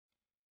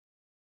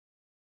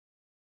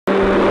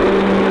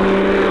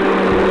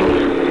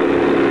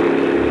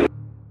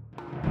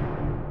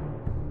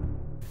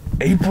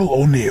April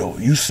O'Neil,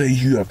 you say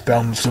you have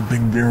found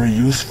something very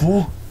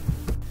useful?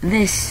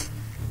 This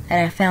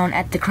that I found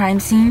at the crime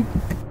scene.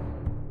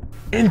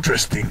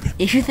 Interesting.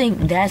 If you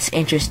think that's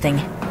interesting,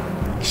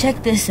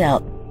 check this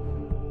out.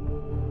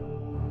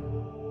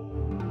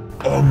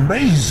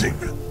 Amazing!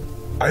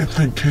 I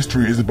think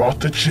history is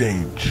about to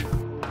change.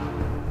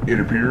 It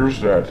appears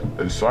that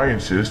a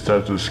scientist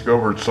has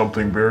discovered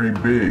something very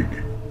big.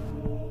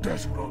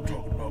 That's what I'm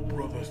talking about,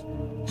 brothers.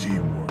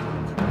 Teamwork.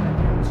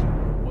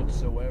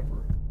 Whatsoever.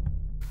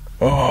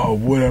 Oh,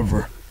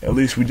 whatever. At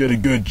least we did a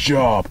good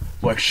job.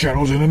 Like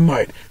shadows in the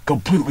night,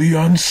 completely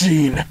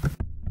unseen.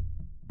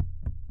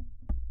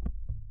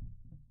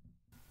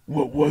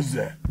 What was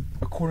that?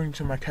 According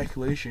to my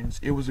calculations,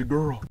 it was a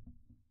girl.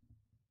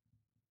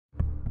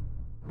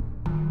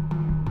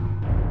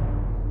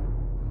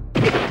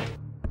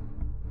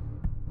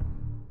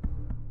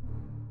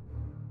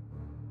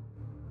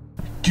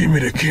 Give me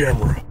the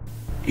camera.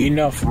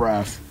 Enough,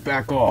 Raph.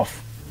 Back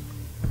off.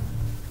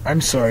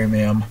 I'm sorry,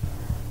 ma'am.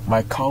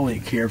 My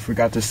colleague here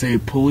forgot to say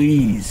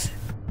please.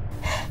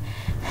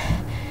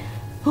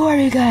 Who are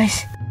you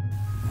guys?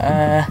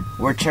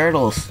 We're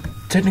turtles.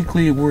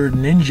 Technically, we're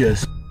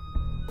ninjas.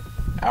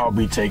 I'll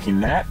be taking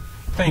that.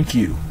 Thank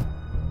you.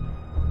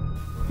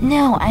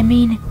 No, I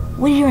mean,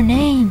 what are your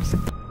names?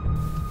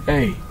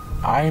 Hey,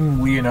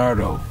 I'm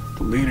Leonardo,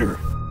 the leader.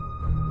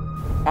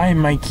 I'm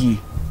Mikey.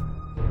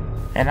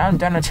 And I'm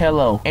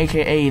Donatello,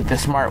 aka the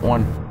smart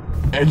one.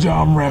 And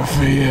I'm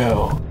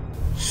Raphael.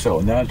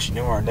 So now that you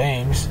know our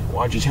names,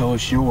 why'd you tell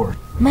us yours?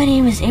 My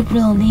name is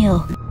April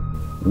O'Neil.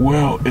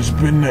 Well, it's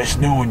been nice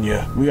knowing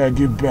you. We gotta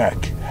get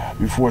back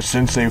before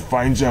Sensei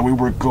finds out we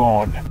were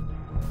gone.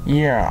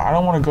 Yeah, I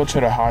don't want to go to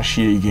the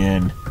Hashi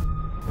again.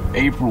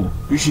 April,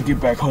 we should get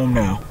back home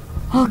now.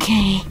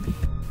 Okay.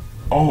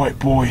 Alright,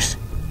 boys.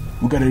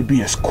 We gotta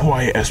be as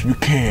quiet as we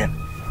can.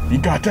 You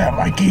got that,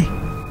 Mikey?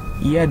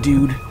 Yeah,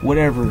 dude,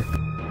 whatever.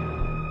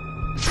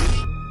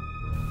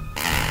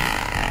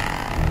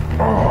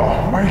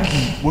 Oh,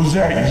 Mikey, was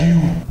that you?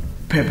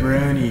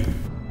 Pepperoni.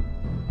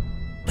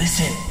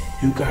 Listen,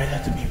 you guys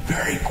have to be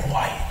very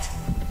quiet.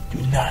 Do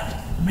not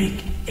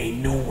make a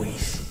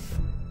noise.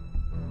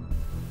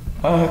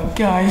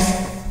 Guys,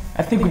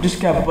 I think we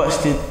just got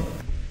busted.